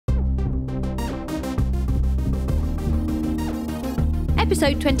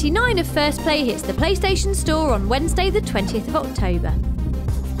Episode 29 of First Play hits the PlayStation Store on Wednesday the 20th of October.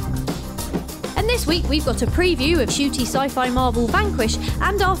 And this week we've got a preview of shooty sci-fi marvel Vanquish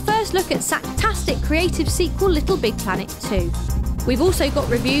and our first look at sacktastic creative sequel Little Big Planet 2. We've also got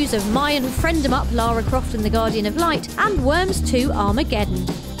reviews of My and Friend 'em Up Lara Croft and the Guardian of Light and Worms 2 Armageddon.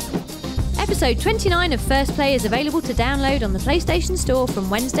 Episode 29 of First Play is available to download on the PlayStation Store from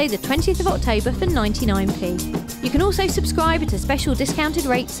Wednesday the 20th of October for 99p. You can also subscribe at a special discounted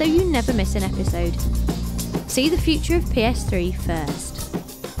rate so you never miss an episode. See the future of PS3 first.